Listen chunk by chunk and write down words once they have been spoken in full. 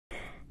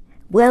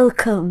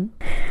Welcome.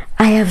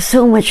 I have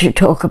so much to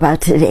talk about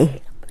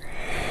today.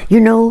 You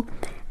know,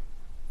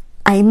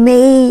 I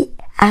may,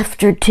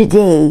 after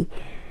today,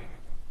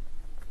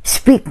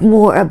 speak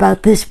more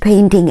about this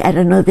painting at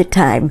another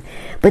time,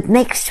 but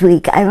next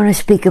week I want to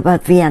speak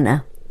about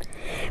Vienna,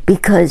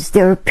 because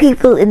there are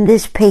people in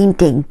this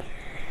painting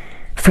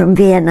from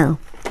Vienna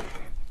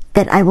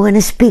that I want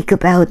to speak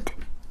about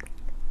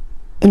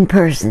in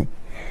person.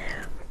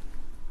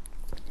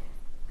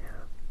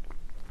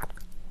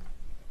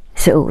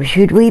 So,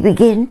 should we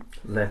begin?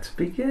 Let's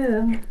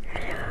begin.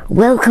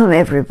 Welcome,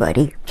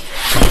 everybody.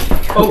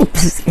 Oh,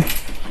 oops.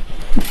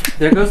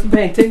 There goes the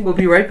painting. We'll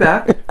be right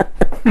back.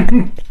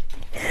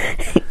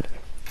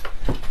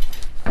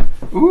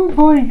 Ooh,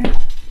 boy.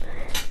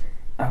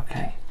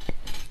 Okay.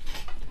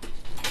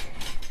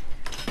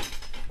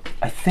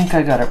 I think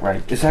I got it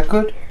right. Is that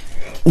good?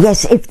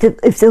 Yes, if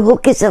the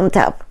hook is on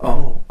top.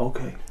 Oh,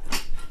 okay.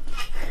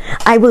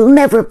 I will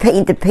never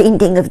paint a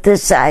painting of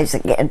this size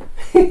again.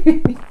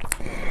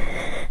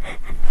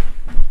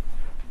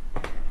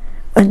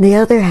 On the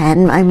other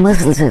hand, my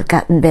muscles have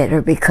gotten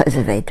better because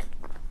of it.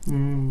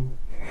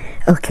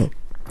 Okay.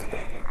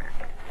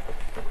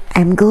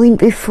 I'm going,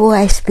 before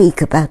I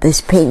speak about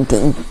this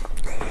painting,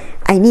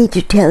 I need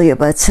to tell you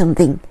about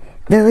something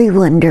very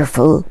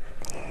wonderful,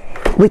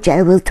 which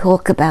I will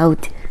talk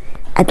about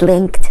at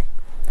length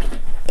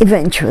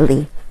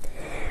eventually.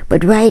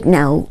 But right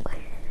now,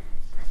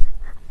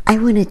 I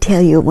want to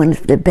tell you one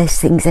of the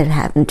best things that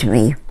happened to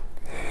me.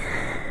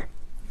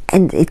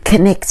 And it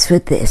connects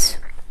with this.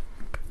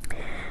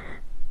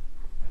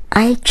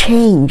 I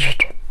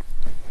changed.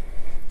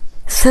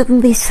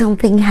 Suddenly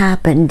something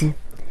happened,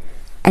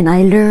 and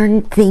I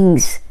learned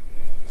things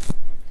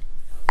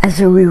as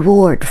a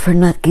reward for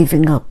not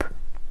giving up.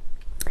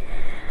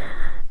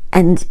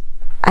 And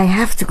I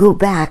have to go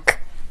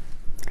back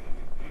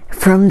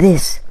from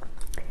this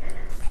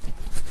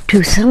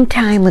to some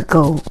time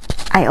ago.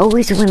 I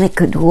always, when I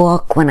could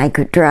walk, when I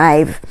could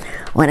drive,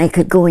 when I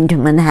could go into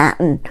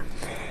Manhattan,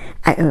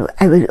 I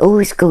would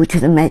always go to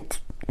the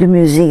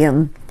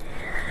museum.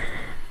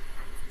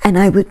 And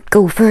I would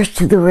go first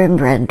to the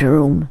Rembrandt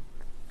room,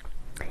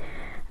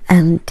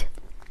 and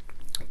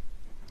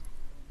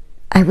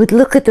I would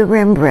look at the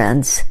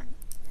Rembrandts,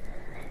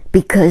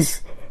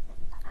 because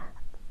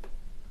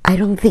I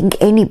don't think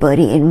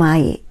anybody in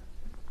my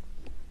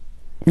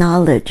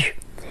knowledge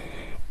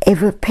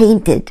ever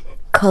painted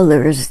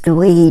colors the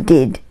way he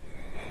did.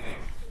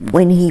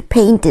 When he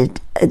painted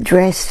a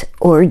dress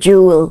or a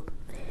jewel,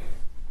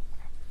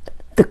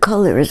 the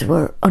colors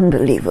were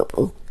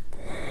unbelievable.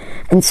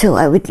 And so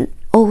I would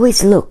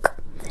always look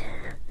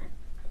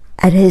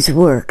at his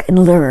work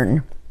and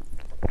learn.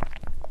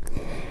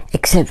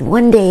 Except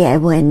one day I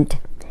went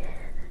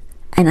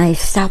and I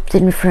stopped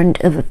in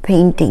front of a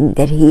painting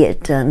that he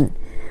had done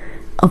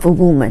of a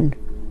woman.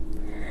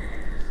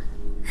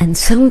 And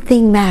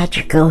something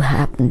magical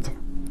happened.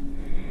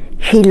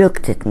 She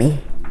looked at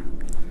me.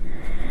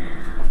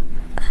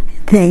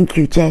 Thank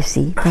you,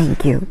 Jessie.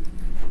 Thank you.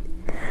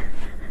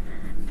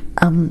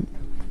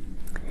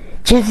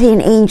 Jessie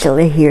and Angel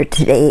are here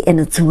today, and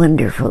it's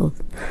wonderful.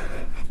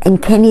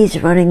 And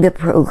Kenny's running the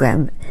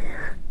program,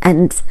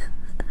 and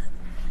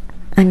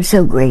I'm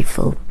so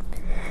grateful.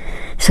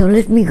 So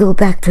let me go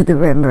back to the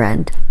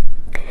Rembrandt.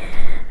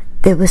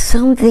 There was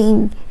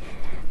something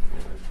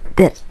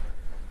that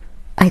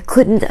I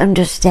couldn't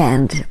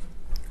understand,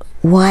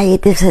 why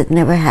this had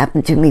never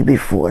happened to me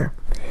before,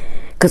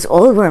 because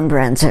all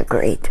Rembrandts are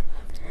great.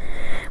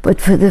 But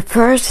for the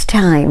first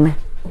time,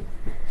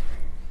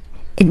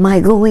 in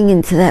my going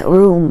into that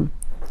room,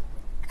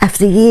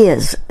 after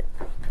years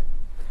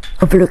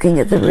of looking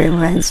at the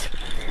Rembrandts,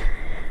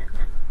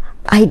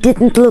 I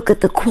didn't look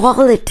at the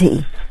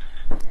quality.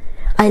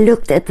 I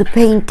looked at the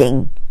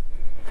painting.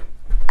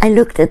 I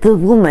looked at the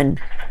woman,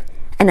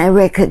 and I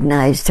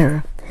recognized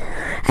her.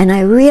 And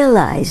I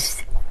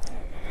realized,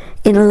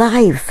 in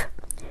life,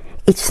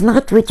 it's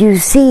not what you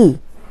see,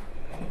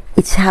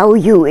 it's how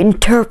you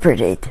interpret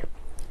it.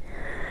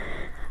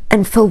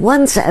 And for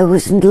once I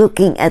wasn't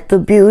looking at the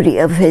beauty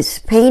of his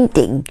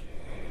painting.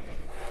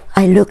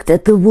 I looked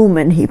at the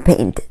woman he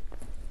painted.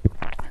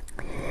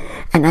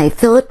 And I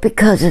thought,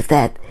 because of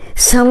that,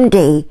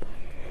 someday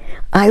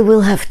I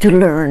will have to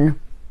learn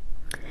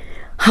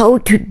how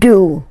to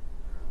do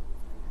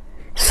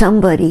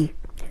somebody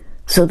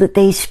so that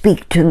they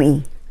speak to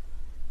me.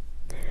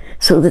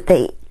 So that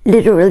they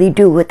literally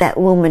do what that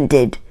woman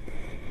did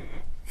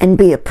and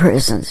be a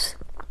presence.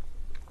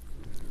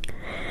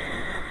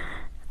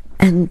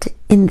 And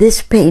in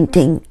this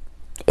painting,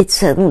 it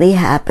suddenly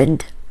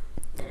happened,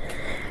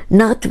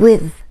 not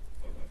with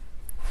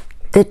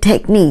the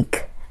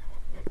technique,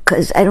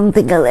 because I don't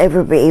think I'll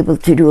ever be able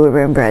to do a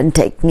Rembrandt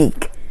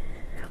technique,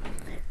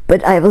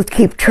 but I will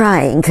keep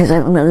trying, because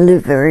I'm going to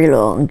live very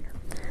long.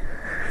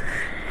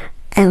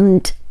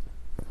 And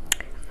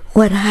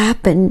what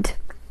happened,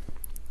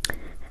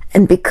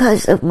 and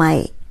because of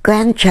my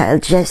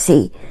grandchild,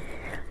 Jessie,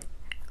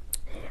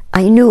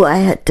 I knew I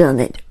had done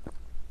it.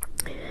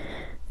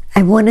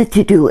 I wanted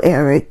to do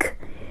Eric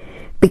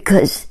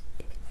because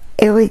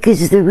Eric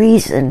is the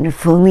reason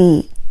for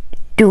me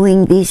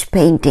doing these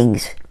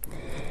paintings.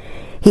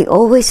 He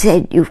always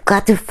said, you've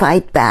got to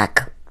fight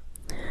back.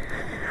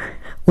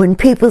 When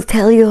people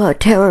tell you how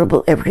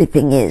terrible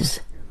everything is,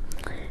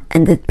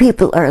 and that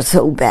people are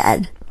so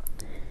bad,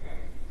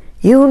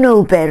 you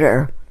know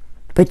better,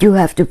 but you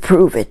have to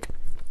prove it.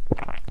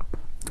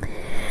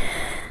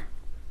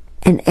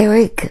 And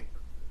Eric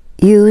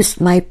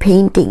used my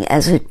painting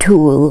as a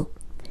tool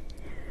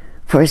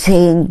for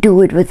saying,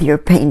 do it with your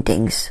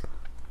paintings.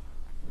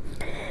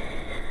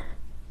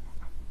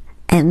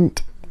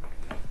 And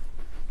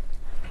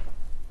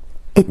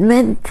it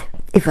meant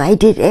if I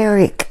did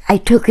Eric, I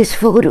took his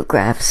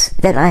photographs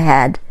that I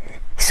had.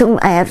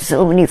 I have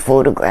so many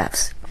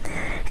photographs.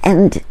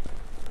 And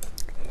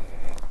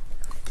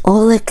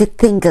all I could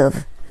think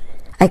of,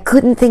 I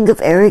couldn't think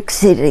of Eric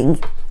sitting,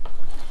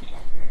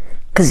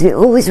 because he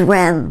always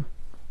ran.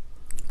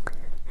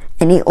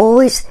 And he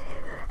always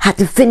had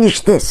to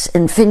finish this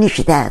and finish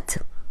that.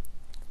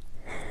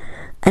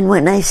 And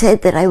when I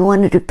said that I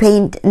wanted to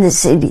paint in the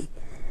city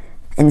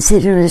and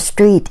sit in the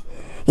street,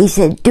 he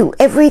said, do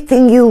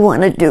everything you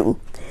want to do,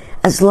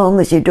 as long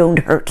as you don't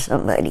hurt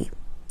somebody.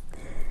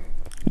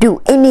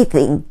 Do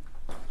anything.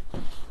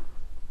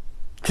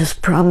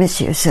 Just promise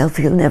yourself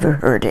you'll never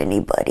hurt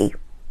anybody.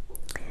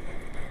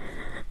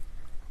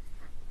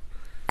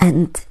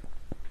 And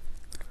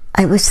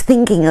I was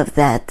thinking of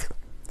that.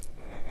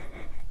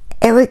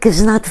 Eric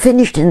is not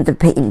finished in the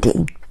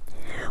painting,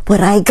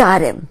 but I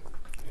got him.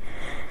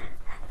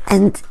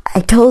 And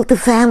I told the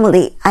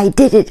family, I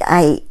did it.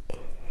 I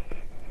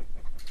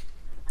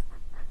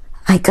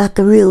got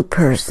the real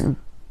person.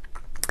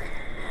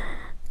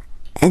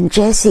 And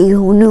Jessie,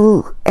 who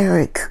knew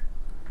Eric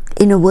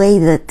in a way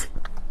that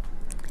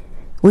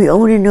we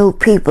only know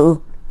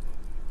people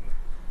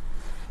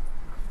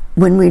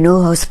when we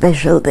know how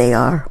special they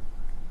are.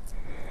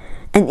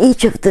 And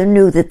each of them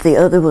knew that the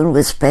other one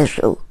was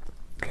special.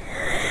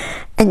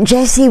 And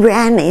Jessie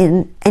ran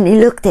in and he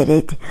looked at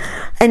it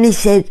and he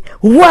said,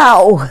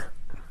 wow!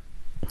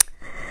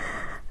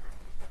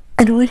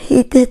 And when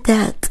he did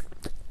that,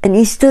 and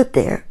he stood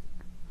there,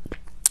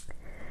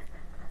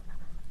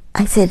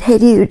 I said,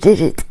 Hetty, you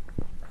did it.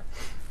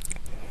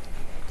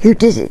 You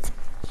did it.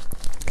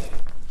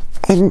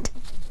 And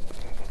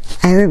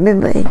I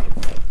remember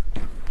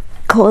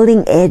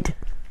calling Ed,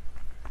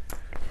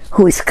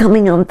 who is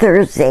coming on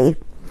Thursday,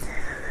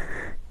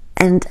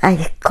 and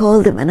I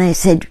called him and I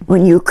said,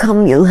 when you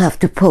come, you'll have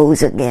to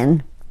pose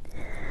again,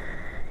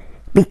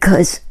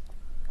 because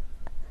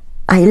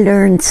I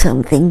learned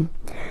something.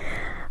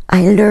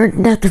 I learned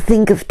not to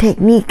think of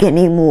technique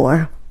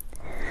anymore.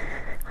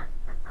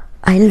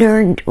 I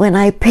learned when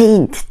I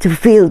paint to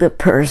feel the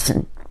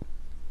person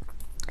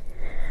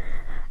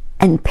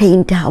and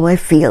paint how I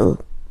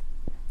feel.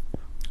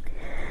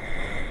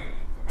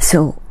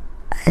 So,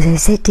 as I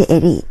said to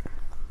Eddie,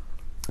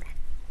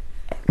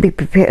 be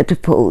prepared to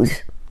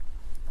pose.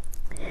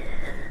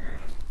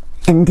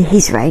 And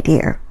he's right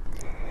here.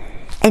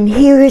 And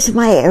here is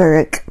my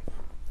Eric.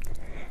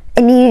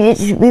 And he needed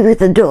to be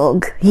with a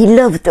dog. He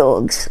loved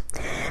dogs.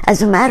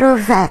 As a matter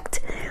of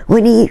fact,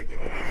 when he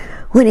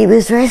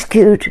was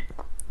rescued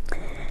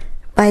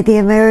by the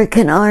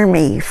American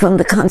Army from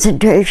the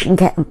concentration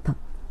camp,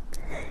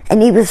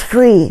 and he was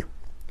free,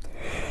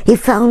 he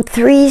found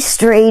 3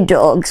 stray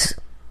dogs,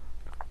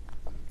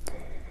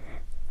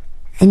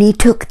 and he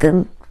took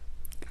them,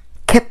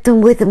 kept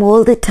them with him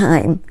all the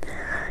time,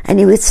 and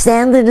he would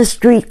stand in a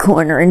street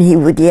corner and he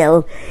would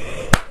yell,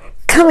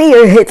 come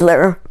here,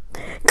 Hitler,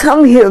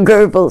 come here,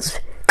 Goebbels,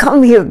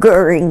 come here,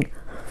 Goering,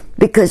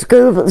 because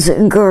Goebbels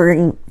and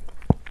Goering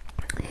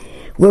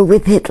were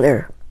with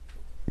Hitler,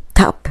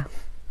 top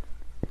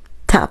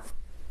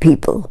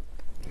people.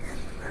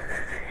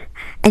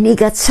 And he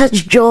got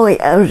such joy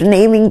out of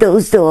naming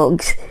those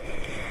dogs.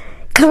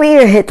 Come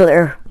here,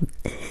 Hitler.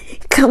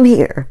 Come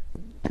here.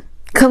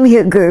 Come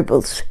here,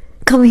 Goebbels.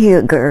 Come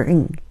here,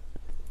 Goering.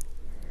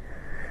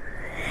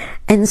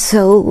 And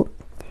so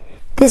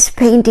this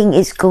painting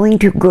is going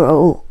to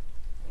grow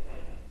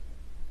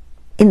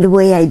in the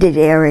way I did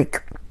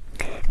Eric.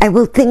 I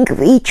will think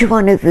of each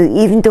one of you,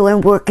 even though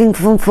I'm working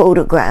from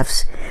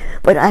photographs,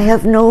 but I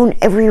have known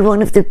every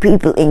one of the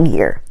people in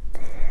here.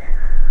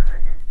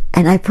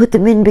 And I put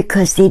them in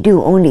because they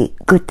do only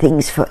good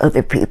things for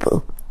other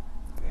people.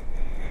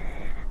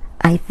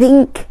 I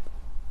think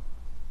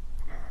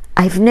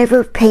I've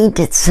never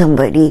painted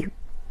somebody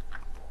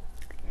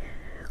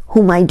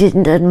whom I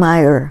didn't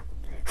admire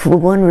for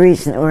one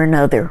reason or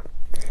another.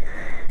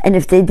 And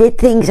if they did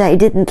things I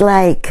didn't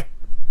like,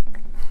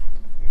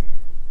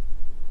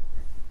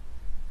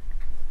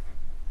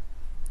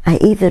 I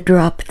either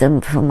dropped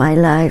them from my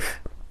life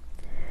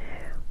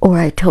or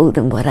I told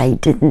them what I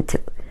didn't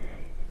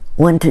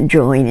want to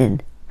join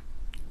in,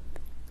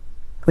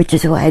 which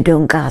is why I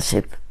don't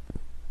gossip.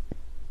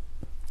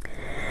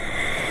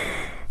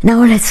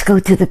 Now let's go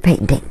to the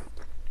painting,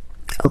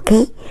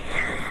 okay?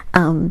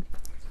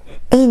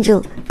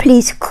 Angel,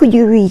 please, could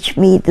you reach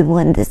me the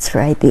one that's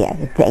right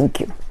there? Thank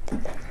you.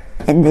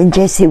 And then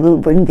Jessie will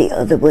bring the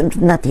other one,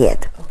 not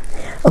yet.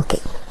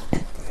 Okay.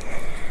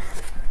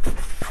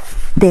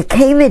 There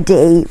came a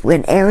day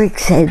when Eric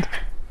said,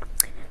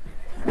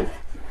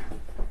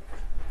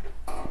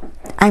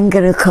 I'm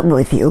going to come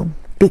with you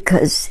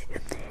because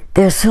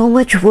there's so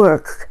much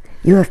work.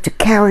 You have to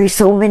carry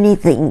so many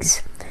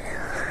things.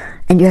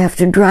 And you have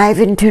to drive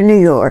into New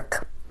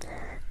York.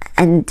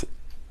 And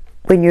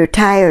when you're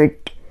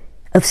tired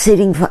of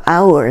sitting for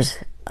hours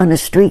on a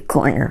street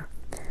corner,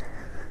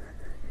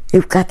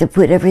 you've got to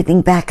put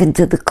everything back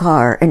into the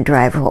car and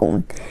drive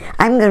home.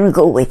 I'm going to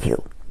go with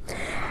you.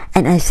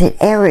 And I said,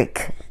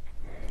 Eric,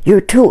 you're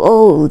too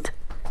old.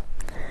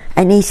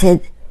 And he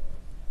said,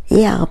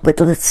 yeah, but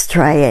let's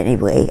try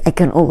anyway. I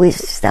can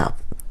always stop.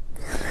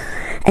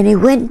 And he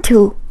went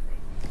to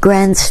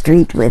Grand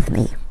Street with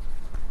me.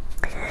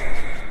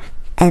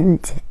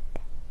 And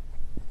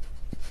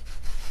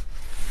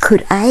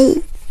could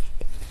I,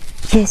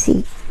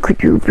 Jessie,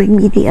 could you bring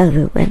me the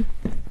other one?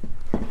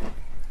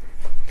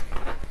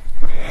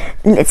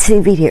 Let's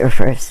leave it here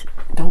first.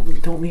 Don't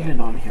leave it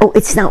on here. Oh,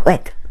 it's not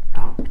wet.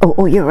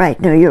 Oh, you're right.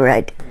 No, you're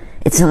right.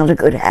 It's not a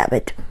good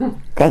habit.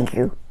 Thank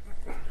you.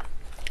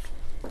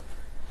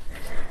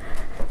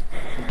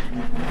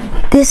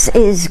 This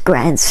is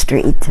Grand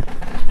Street.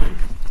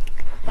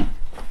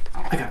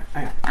 I got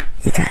it.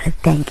 You got it.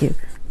 Thank you.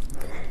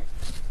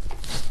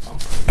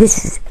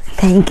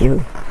 Thank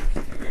you.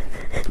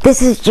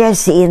 This is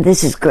Jessie and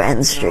this is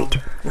Grand Street.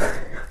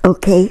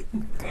 Okay?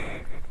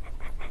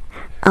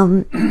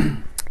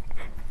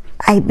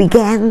 I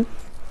began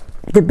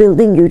the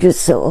building you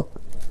just saw,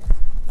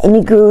 and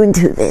it grew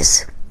into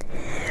this.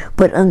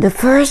 But on the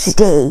first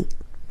day,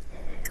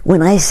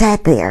 when I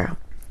sat there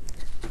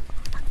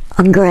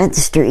on Grand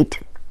Street,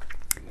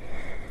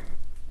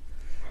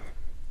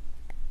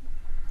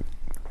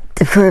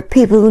 for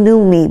people who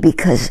knew me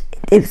because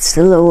it's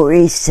the Lower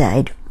East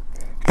Side,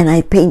 and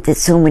I painted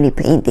so many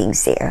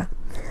paintings there.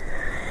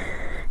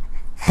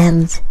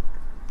 And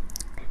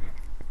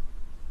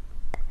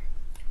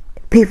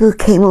people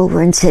came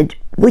over and said,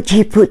 would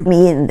you put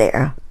me in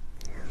there?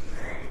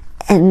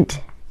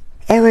 And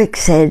Eric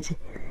said,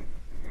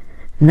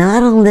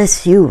 not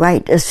unless you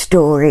write a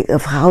story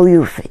of how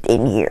you fit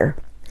in here.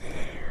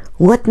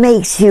 What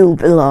makes you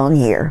belong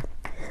here?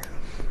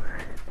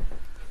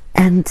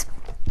 And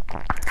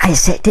I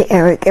said to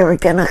Eric,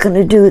 they're not going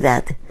to do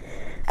that.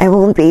 I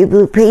won't be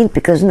able to paint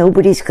because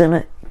nobody's going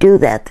to do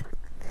that.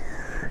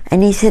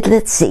 And he said,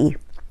 let's see.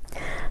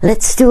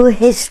 Let's do a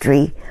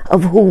history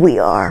of who we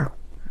are.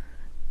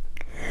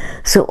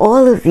 So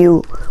all of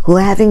you who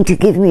are having to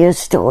give me a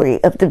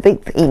story of the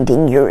big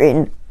painting you're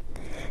in,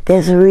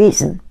 there's a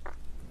reason.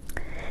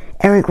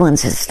 Eric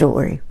wants a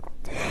story.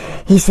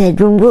 He said,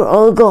 when we're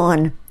all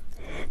gone,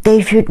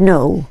 they should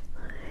know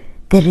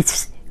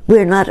that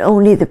we're not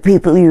only the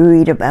people you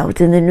read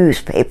about in the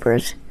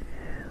newspapers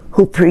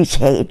who preach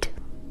hate.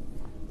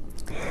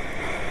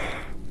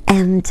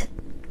 And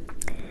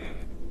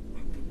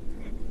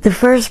the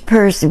first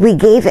person, we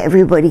gave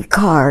everybody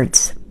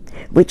cards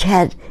which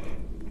had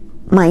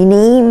my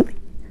name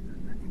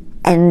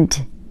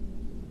and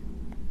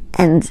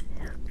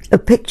a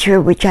picture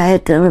which I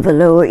had done of a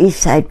Lower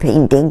East Side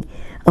painting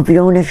of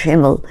Yonah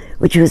Schimmel,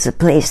 which was a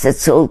place that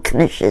sold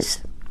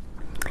knishes,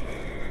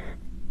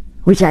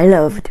 which I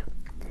loved.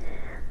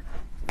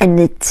 And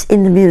it's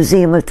in the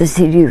Museum of the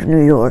City of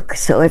New York,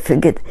 so I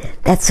figured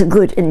that's a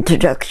good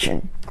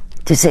introduction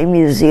to say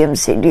Museum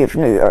City of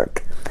New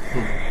York.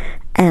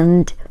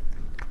 And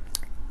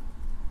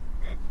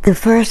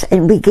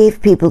we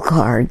gave people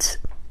cards.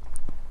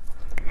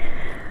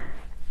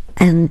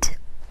 And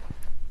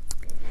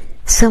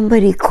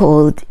somebody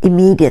called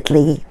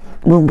immediately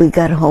when we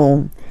got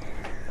home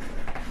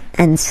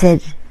and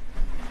said,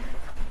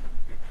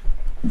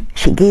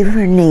 she gave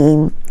her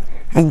name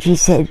and she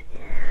said,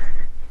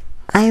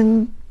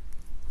 I'm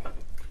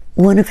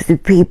one of the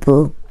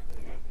people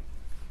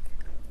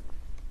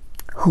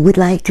who would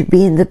like to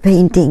be in the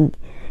painting.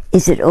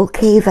 Is it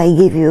okay if I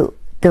give you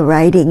the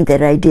writing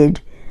that I did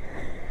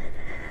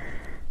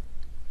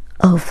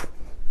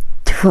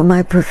for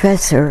my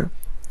professor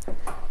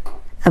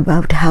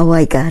about how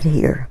I got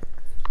here?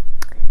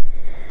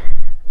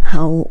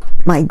 How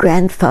my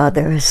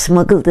grandfather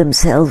smuggled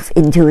himself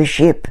into a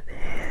ship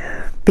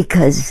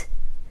because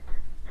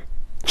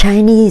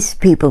Chinese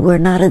people were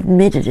not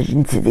admitted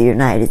into the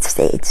United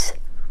States.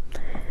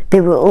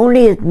 They were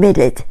only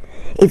admitted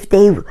if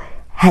they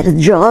had a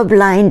job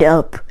lined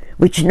up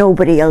which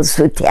nobody else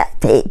would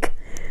take.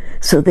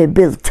 So they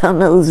built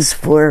tunnels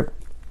for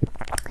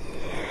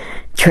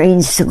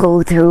trains to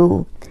go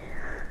through.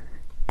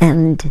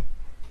 And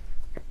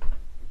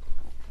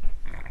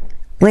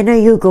when are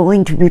you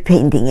going to be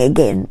painting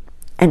again?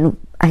 And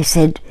I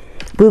said,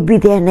 we'll be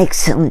there next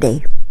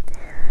Sunday.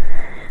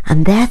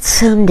 And that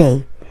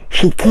Sunday,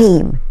 she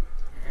came,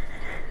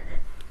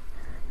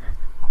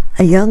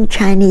 a young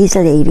Chinese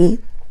lady,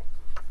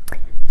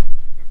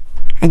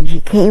 and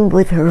she came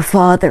with her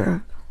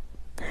father,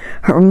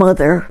 her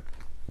mother,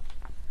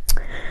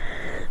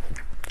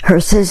 her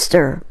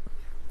sister,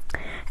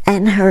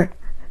 and her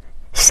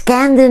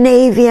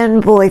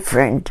Scandinavian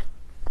boyfriend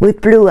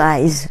with blue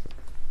eyes.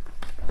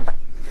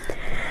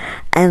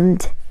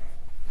 And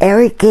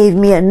Eric gave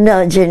me a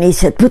nudge and he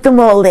said, put them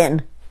all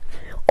in.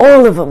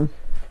 All of them.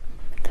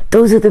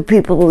 Those are the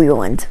people we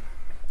want.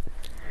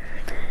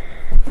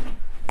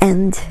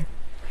 And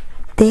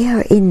they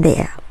are in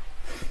there.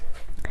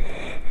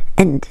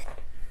 And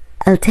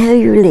I'll tell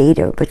you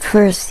later, but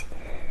first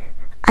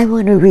I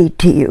want to read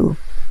to you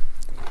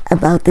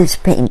about this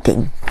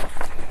painting.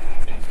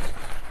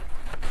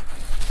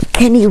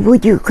 Kenny,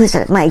 would you, because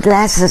my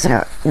glasses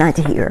are not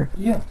here.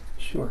 Yeah,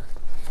 sure.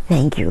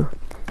 Thank you.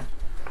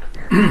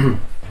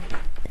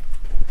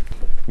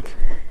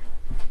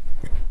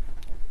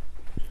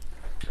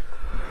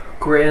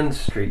 Grand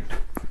Street.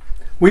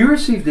 We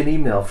received an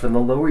email from the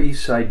Lower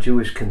East Side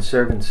Jewish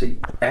Conservancy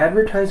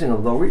advertising a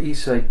Lower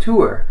East Side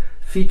tour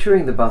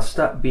featuring the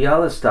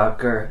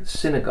Bialystoker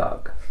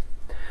Synagogue.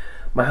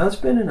 My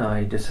husband and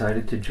I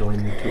decided to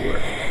join the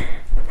tour.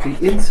 The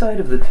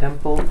inside of the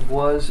temple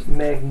was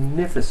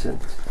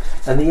magnificent,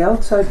 and the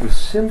outside was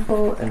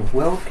simple and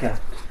well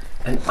kept,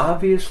 and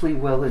obviously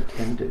well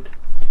attended.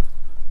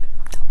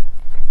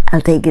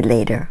 I'll take it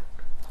later.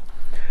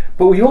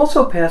 But we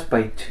also passed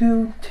by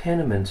 2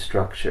 tenement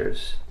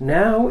structures,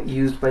 now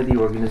used by the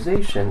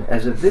organization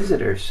as a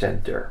visitor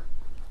center.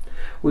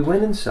 We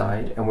went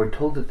inside and were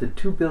told that the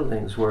 2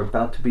 buildings were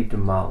about to be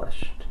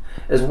demolished,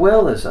 as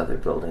well as other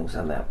buildings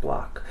on that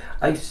block.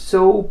 I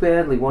so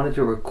badly wanted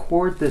to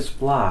record this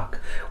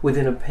block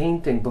within a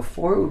painting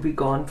before it would be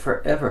gone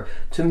forever.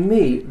 To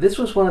me, this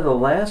was one of the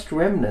last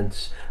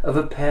remnants of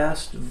a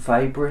past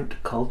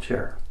vibrant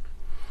culture.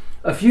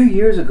 A few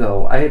years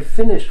ago, I had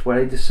finished what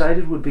I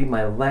decided would be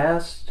my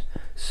last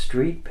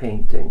street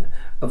painting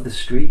of the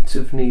streets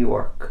of New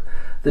York.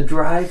 The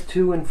drive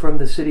to and from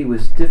the city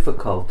was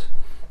difficult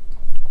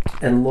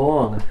and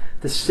long.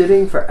 The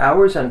sitting for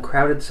hours on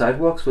crowded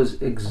sidewalks was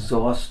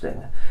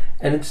exhausting.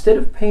 And instead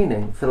of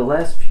painting, for the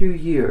last few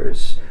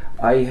years,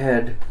 I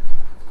had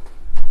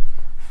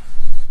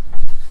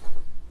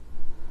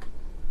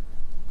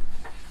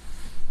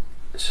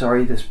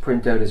Sorry, this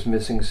printout is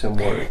missing some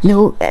words.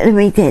 No, let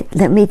me take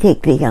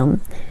the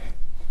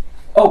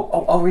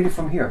Oh, I'll read it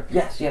from here.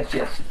 Yes.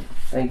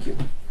 Thank you.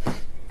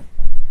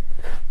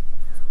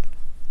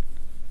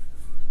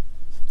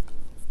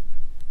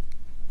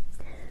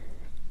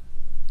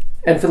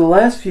 And for the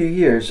last few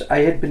years, I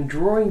had been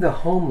drawing the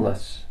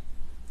homeless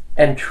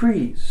and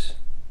trees,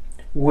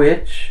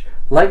 which,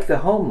 like the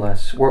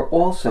homeless, were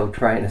also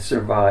trying to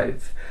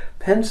survive.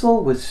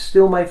 Pencil was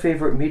still my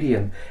favorite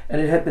medium, and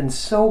it had been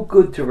so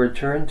good to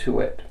return to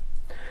it.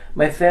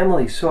 My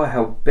family saw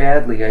how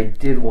badly I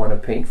did want to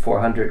paint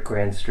 400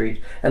 Grand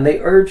Street, and they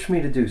urged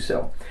me to do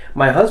so.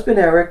 My husband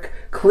Eric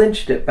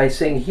clinched it by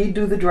saying he'd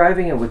do the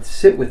driving and would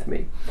sit with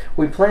me.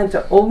 We planned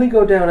to only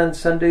go down on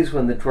Sundays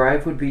when the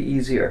drive would be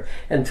easier,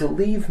 and to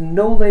leave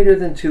no later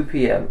than 2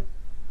 p.m.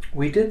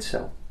 We did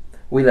so.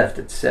 We left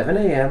at 7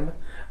 a.m.,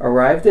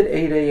 arrived at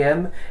 8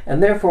 a.m.,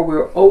 and therefore we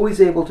were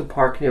always able to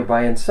park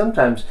nearby and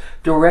sometimes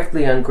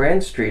directly on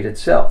Grand Street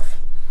itself.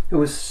 It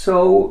was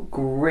so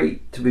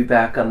great to be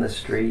back on the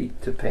street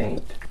to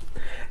paint.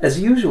 As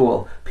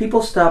usual,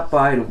 people stopped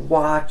by to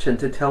watch and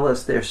to tell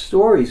us their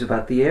stories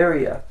about the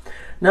area.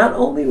 Not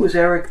only was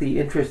Eric the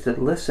interested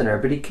listener,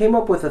 but he came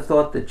up with a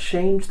thought that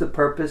changed the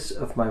purpose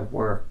of my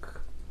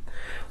work.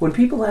 When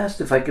people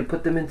asked if I could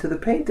put them into the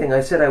painting,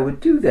 I said I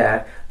would do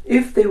that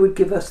if they would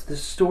give us the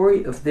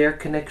story of their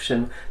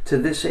connection to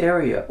this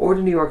area or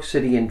to New York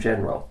City in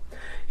general.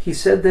 He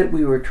said that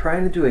we were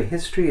trying to do a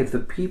history of the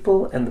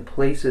people and the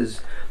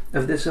places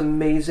of this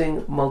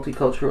amazing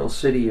multicultural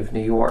city of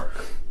New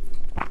York.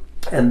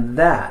 And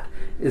that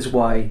is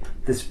why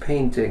this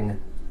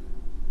painting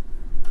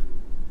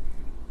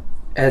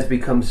has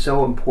become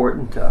so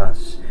important to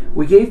us.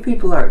 We gave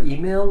people our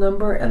email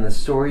number and the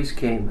stories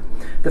came.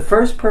 The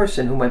first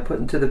person whom I put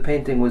into the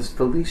painting was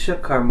Felicia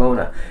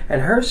Carmona,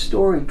 and her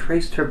story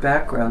traced her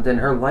background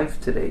and her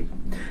life today.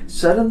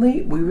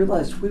 Suddenly, we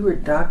realized we were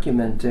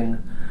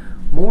documenting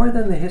more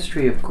than the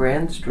history of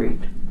Grand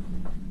Street.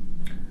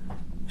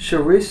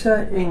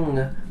 Sharissa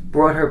Ng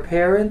brought her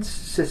parents,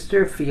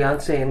 sister,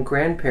 fiancé, and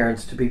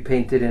grandparents to be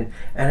painted in,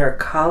 and her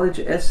college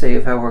essay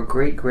of how her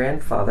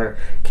great-grandfather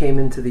came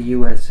into the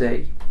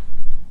USA.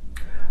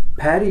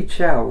 Patty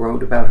Chow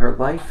wrote about her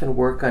life and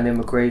work on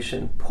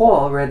immigration.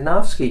 Paul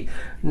Radnofsky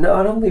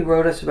not only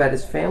wrote us about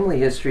his family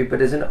history,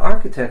 but as an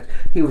architect,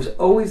 he was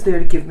always there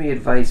to give me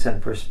advice on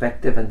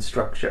perspective and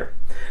structure.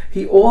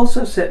 He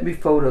also sent me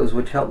photos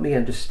which helped me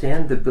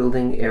understand the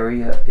building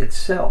area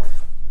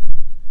itself.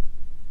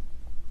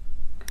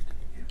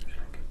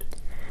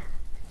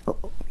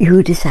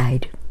 You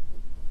decide.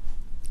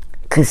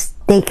 Because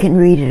they can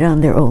read it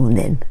on their own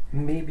then.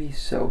 Maybe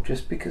so,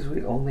 just because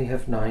we only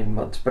have 9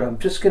 months. But I'm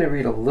just going to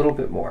read a little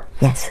bit more.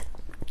 Yes.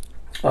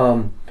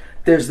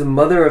 There's the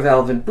mother of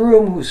Alvin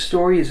Broom, whose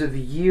story is of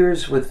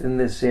years within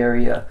this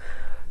area.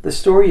 The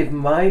story of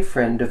my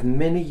friend of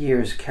many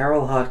years,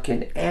 Carol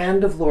Hodkin,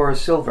 and of Laura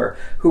Silver,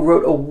 who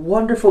wrote a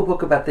wonderful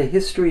book about the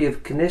history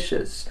of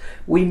knishes.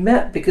 We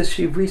met because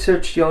she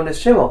researched Jonas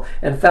Schimmel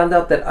and found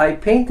out that I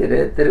painted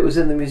it, that it was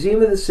in the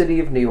Museum of the City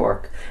of New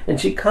York.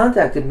 And she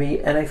contacted me,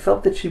 and I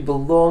felt that she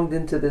belonged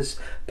into this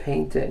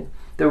painting.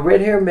 The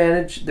red-haired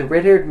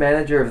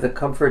manager of the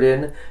Comfort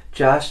Inn,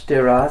 Josh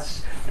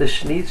DeRoss, the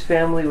Schneeds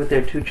family with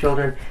their 2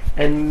 children,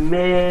 and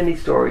many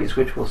stories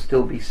which will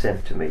still be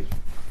sent to me.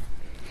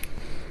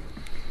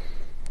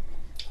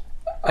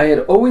 I had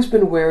always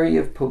been wary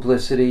of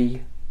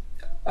publicity.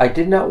 I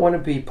did not want to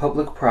be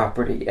public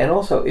property. And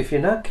also, if you're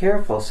not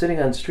careful,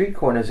 sitting on street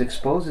corners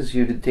exposes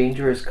you to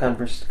dangerous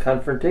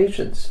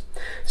confrontations.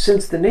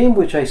 Since the name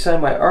which I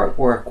sign my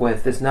artwork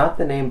with is not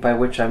the name by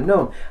which I'm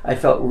known, I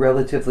felt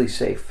relatively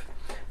safe.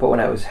 But when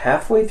I was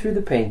halfway through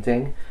the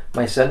painting,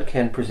 my son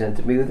Ken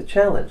presented me with a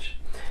challenge.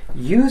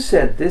 You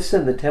said this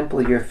and the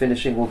temple you're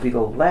finishing will be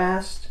the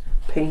last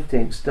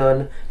paintings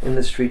done in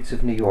the streets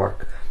of New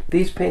York.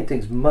 These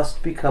paintings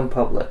must become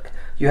public.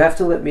 You have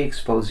to let me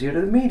expose you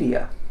to the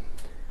media.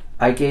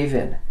 I gave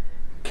in.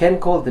 Ken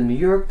called the New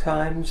York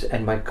Times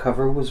and my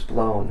cover was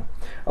blown.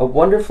 A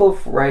wonderful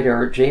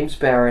writer, James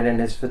Barron, and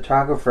his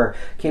photographer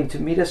came to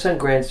meet us on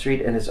Grand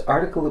Street, and his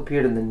article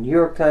appeared in the New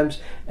York Times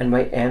and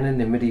my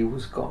anonymity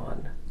was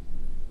gone.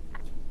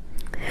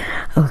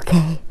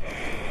 Okay.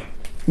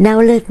 Now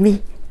let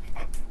me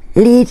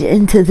lead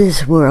into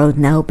this world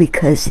now,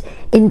 because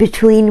in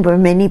between were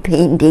many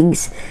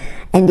paintings.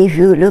 And if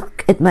you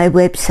look at my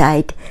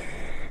website,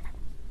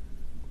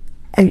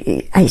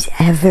 I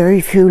have very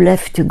few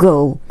left to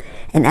go.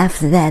 And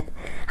after that,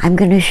 I'm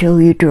going to show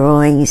you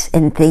drawings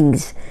and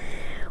things.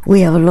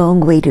 We have a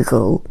long way to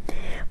go.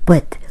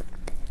 But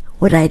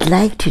what I'd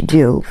like to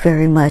do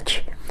very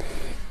much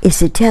is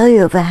to tell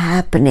you of a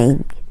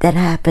happening that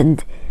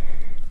happened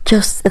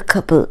just a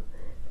couple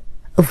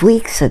of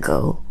weeks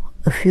ago,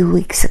 a few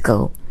weeks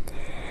ago.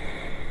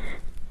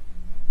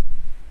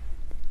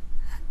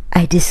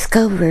 I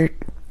discovered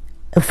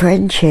a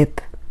friendship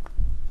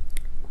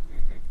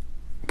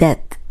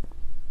that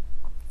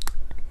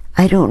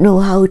I don't know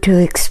how to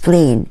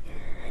explain,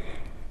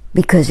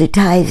 because it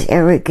ties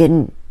Eric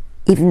in,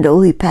 even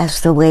though he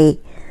passed away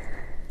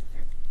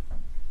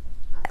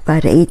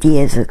about 8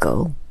 years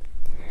ago.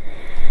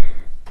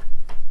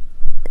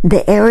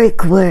 The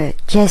Eric where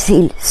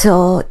Jesse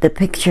saw the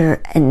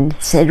picture and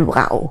said,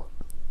 wow.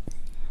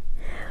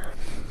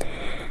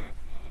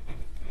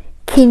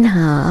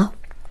 Kinha,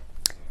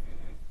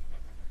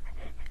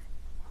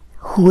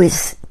 who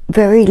is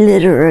very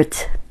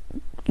literate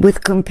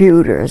with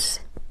computers,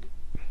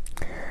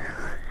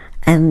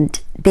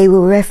 and they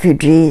were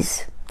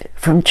refugees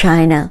from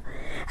China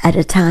at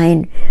a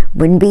time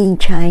when being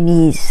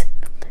Chinese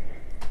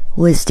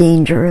was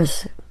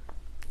dangerous,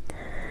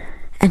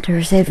 and her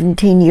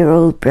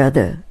 17-year-old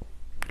brother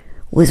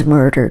was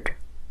murdered.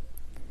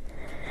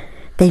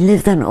 They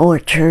lived on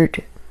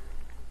Orchard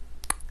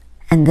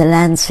and the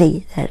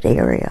Lansing, that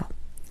area,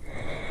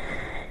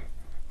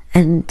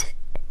 and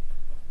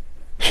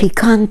she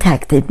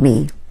contacted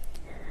me,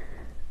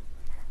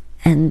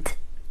 and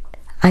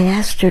I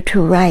asked her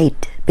to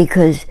write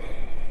because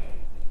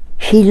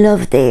she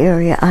loved the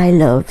area I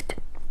loved.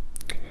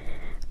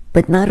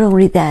 But not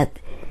only that,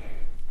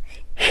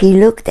 she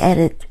looked at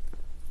it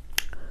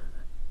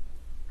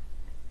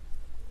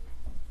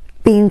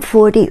being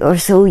 40 or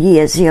so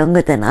years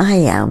younger than I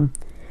am.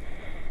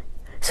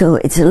 So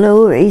it's a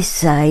Lower East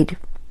Side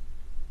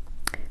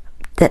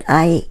that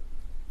I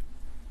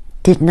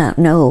did not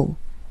know.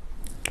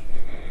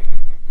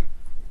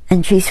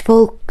 And she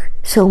spoke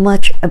so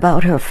much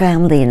about her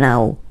family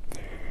now,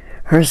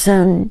 her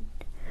son,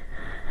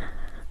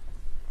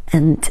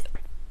 and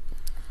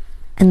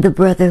the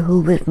brother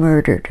who was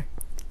murdered.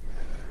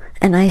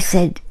 And I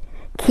said,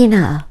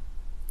 Kina,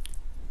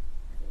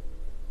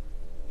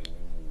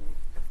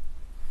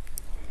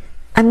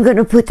 I'm going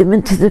to put them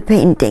into the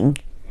painting,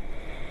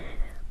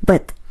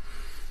 but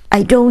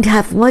I don't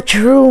have much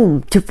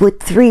room to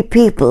put 3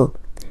 people,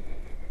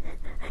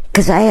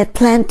 because I had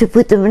planned to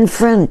put them in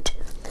front.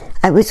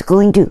 I was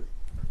going to,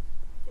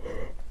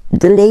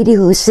 the lady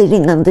who's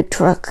sitting on the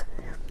truck,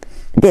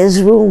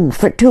 there's room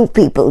for 2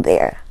 people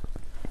there.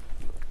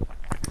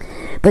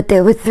 But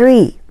there were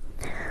 3.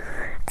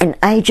 And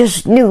I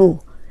just knew,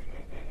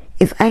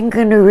 if I'm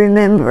going to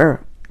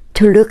remember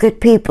to look at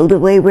people the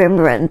way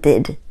Rembrandt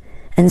did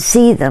and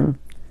see them,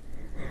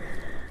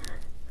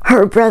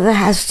 her brother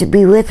has to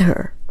be with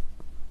her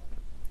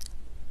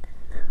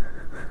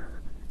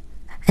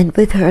and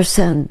with her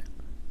son.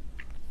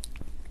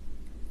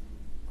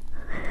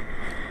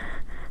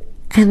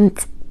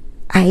 And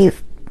I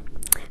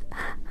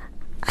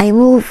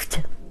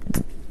moved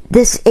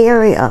this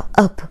area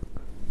up.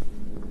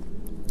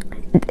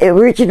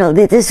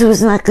 Originally, this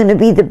was not going to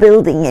be the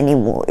building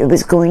anymore. It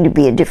was going to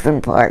be a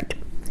different part.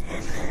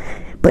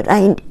 But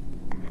I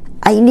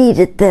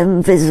needed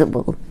them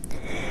visible.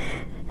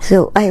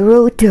 So I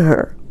wrote to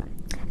her,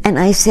 and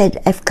I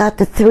said, I've got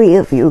the 3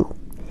 of you.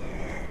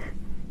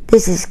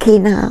 This is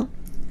Kina,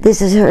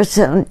 this is her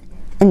son,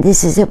 And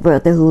this is a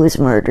brother who was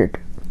murdered.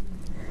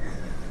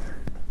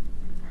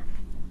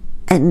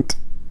 And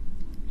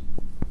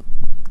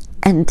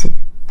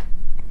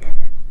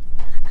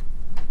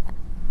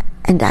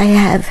I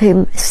have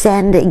him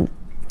standing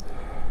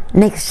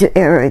next to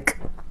Eric.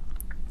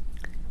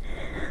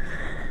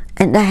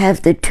 And I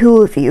have the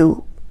two of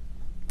you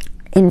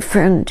in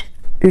front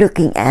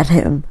looking at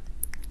him.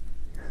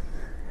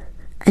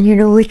 And you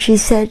know what she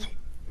said?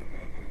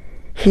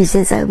 She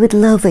says, I would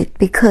love it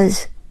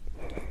because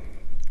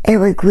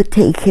Eric would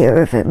take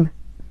care of him.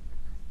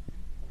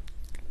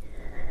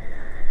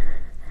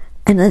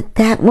 And at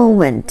that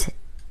moment,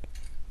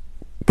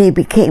 they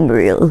became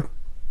real.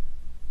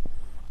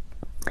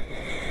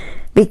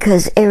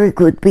 Because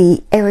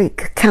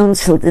Eric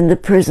counseled in the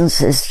prison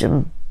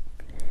system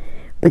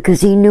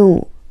because he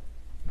knew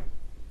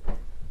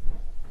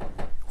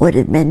what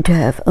it meant to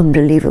have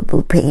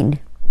unbelievable pain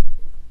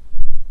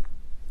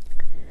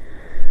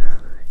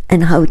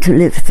and how to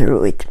live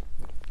through it.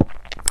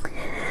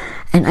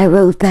 And I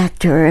wrote back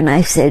to her and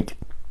I said,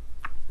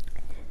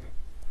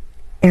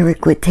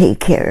 Eric would take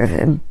care of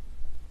him.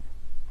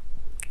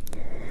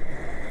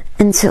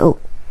 And so,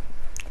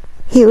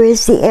 here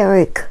is the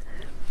Eric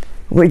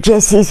where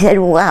Jessie said,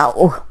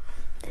 wow.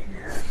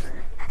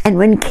 And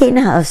when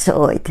Kinha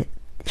saw it,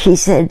 she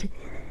said,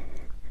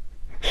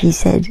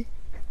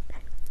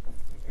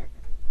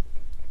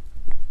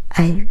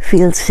 I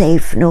feel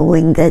safe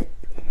knowing that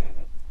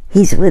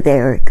he's with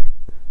Eric.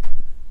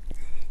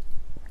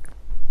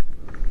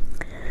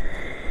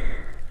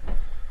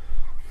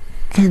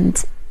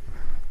 And,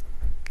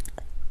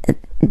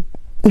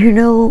 you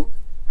know,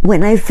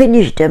 when I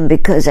finished them,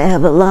 because I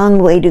have a long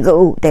way to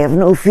go, they have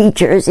no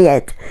features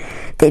yet.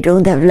 They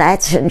don't have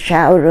lats and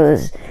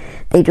shadows.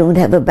 They don't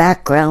have a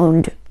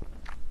background.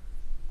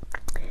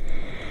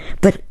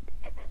 But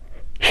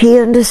she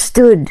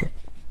understood,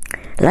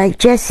 like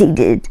Jessie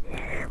did,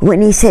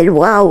 when he said,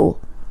 wow,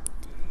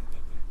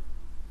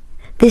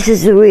 this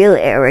is the real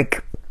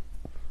Eric.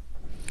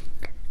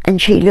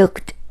 And she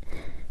looked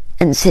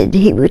and said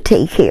he would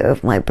take care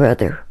of my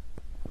brother.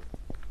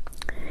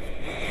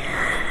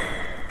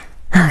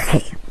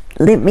 Okay,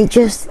 let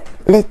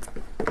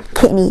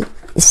Kenny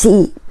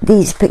see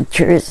these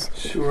pictures.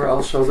 Sure,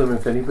 I'll show them.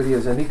 If anybody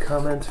has any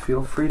comments,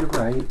 feel free to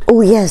write. Oh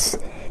yes,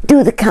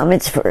 do the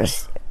comments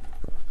first.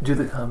 Do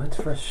the comments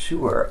first?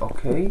 Sure,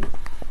 okay.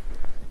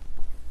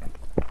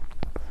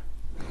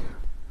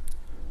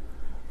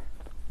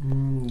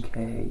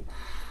 Okay.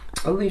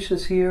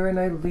 Alicia's here and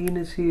Eileen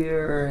is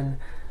here and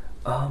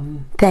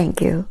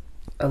thank you.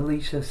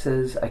 Alicia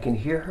says, I can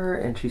hear her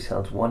and she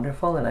sounds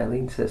wonderful, and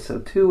Eileen says so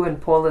too,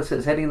 and Paula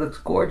says, Hetty looks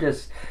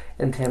gorgeous,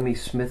 and Tammy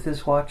Smith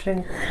is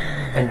watching,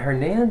 and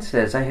Hernan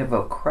says, I have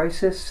a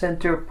Crisis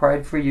Center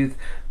Pride for Youth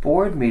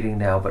board meeting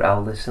now, but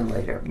I'll listen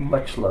later.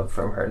 Much love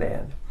from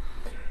Hernan.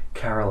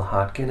 Carol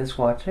Hodkin is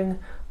watching.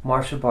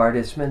 Marsha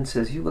Bardisman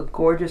says, you look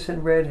gorgeous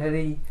in red,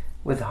 Hetty,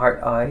 with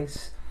heart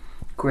eyes.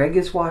 Greg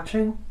is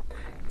watching.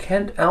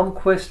 Kent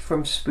Almquist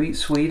from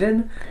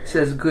Sweden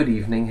says, good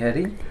evening,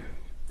 Hetty.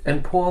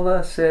 And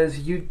Paula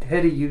says,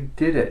 Hetty, you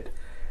did it.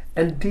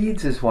 And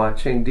Deeds is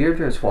watching.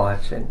 Deirdre's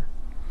watching.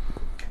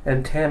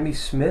 And Tammy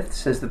Smith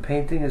says, the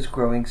painting is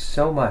growing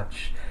so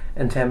much.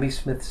 And Tammy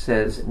Smith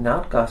says,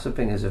 not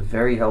gossiping is a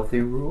very healthy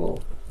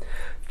rule.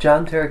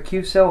 John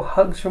Terracuso,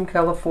 hugs from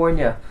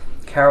California.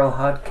 Carol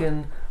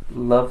Hodkin,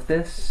 love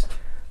this.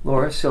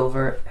 Laura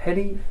Silver,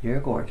 Hetty, you're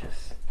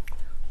gorgeous.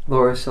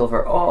 Laura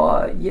Silver,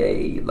 aw,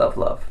 yay, love,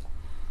 love.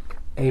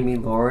 Amy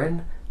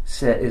Lauren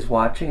is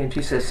watching, and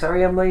she says,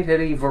 sorry I'm late,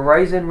 Hetty.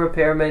 Verizon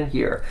repairman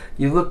here.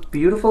 You look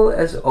beautiful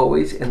as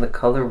always in the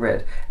color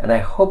red, and I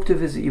hope to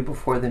visit you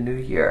before the new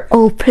year.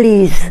 Oh,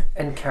 please.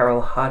 And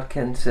Carol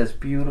Hodkin says,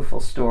 beautiful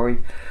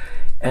story.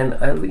 And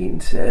Eileen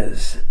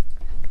says,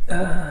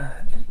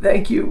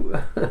 thank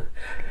you.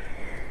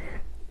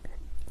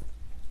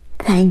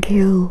 Thank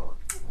you.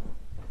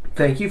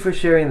 Thank you for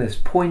sharing this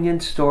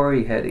poignant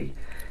story, Hetty.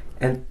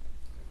 And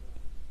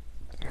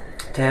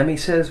Tammy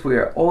says, we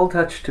are all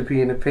touched to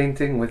be in a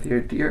painting with your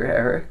dear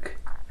Eric.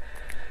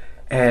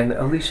 And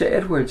Alicia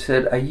Edwards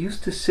said, I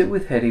used to sit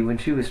with Hetty when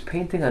she was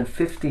painting on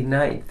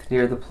 59th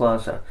near the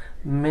plaza.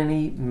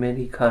 Many,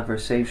 many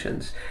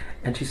conversations.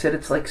 And she said,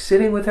 it's like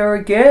sitting with her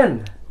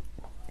again.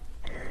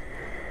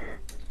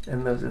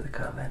 And those are the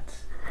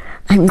comments.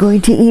 I'm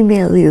going to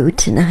email you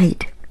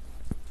tonight.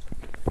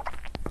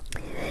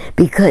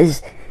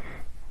 Because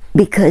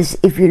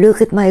if you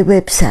look at my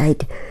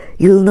website,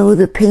 you'll know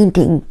the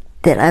painting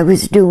that I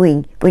was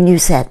doing when you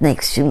sat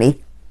next to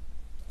me.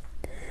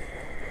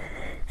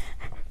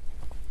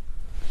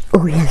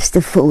 Oh yes,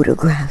 the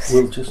photographs.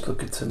 We'll just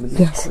look at some of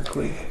these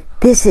quickly.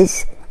 This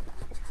is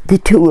the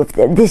two of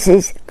them. This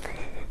is...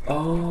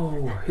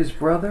 Oh, his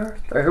brother?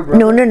 Or her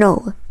brother?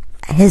 No.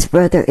 His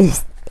brother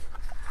is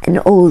an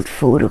old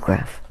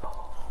photograph.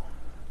 Oh,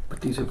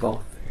 but these are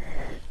both.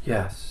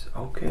 Yes,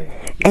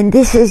 okay. And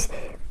this is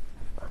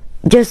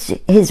just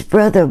his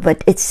brother,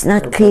 but it's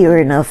not clear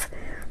enough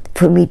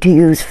for me to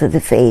use for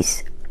the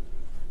face.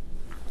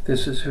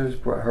 This is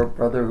her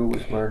brother who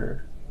was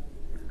murdered.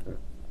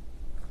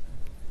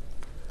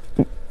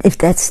 If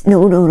that's,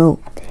 no.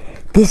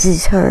 This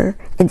is her,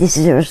 and this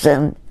is her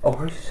son. Oh,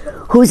 her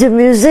son. Who's a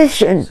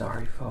musician.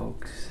 Sorry,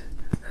 folks.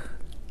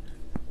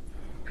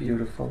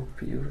 Beautiful,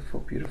 beautiful,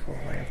 beautiful.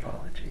 My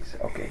apologies.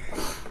 Okay.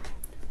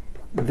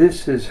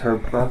 This is her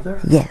brother?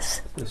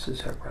 Yes. This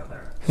is her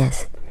brother.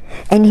 Yes.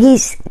 And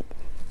he's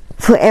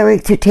for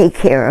Eric to take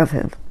care of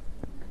him.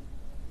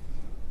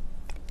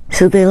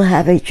 So they'll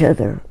have each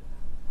other.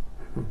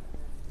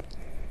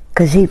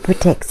 Because he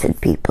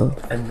protected people.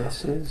 And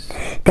this is?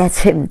 That's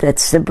him,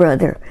 that's the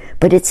brother.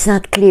 But it's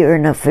not clear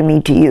enough for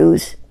me to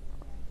use.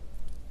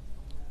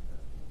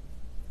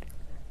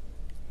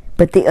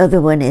 But the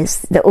other one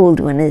is, the old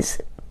one is.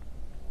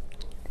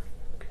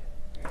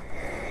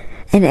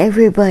 And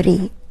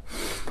everybody,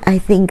 I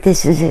think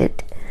this is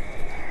it.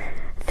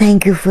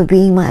 Thank you for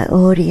being my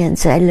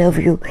audience. I love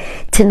you.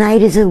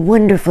 Tonight is a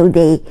wonderful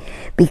day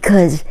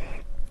because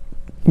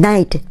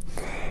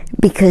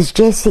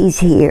Jesse's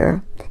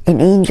here and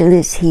Angel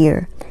is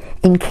here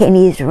and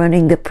Kenny is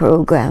running the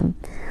program.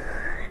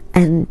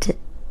 And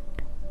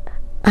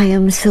I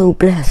am so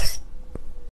blessed.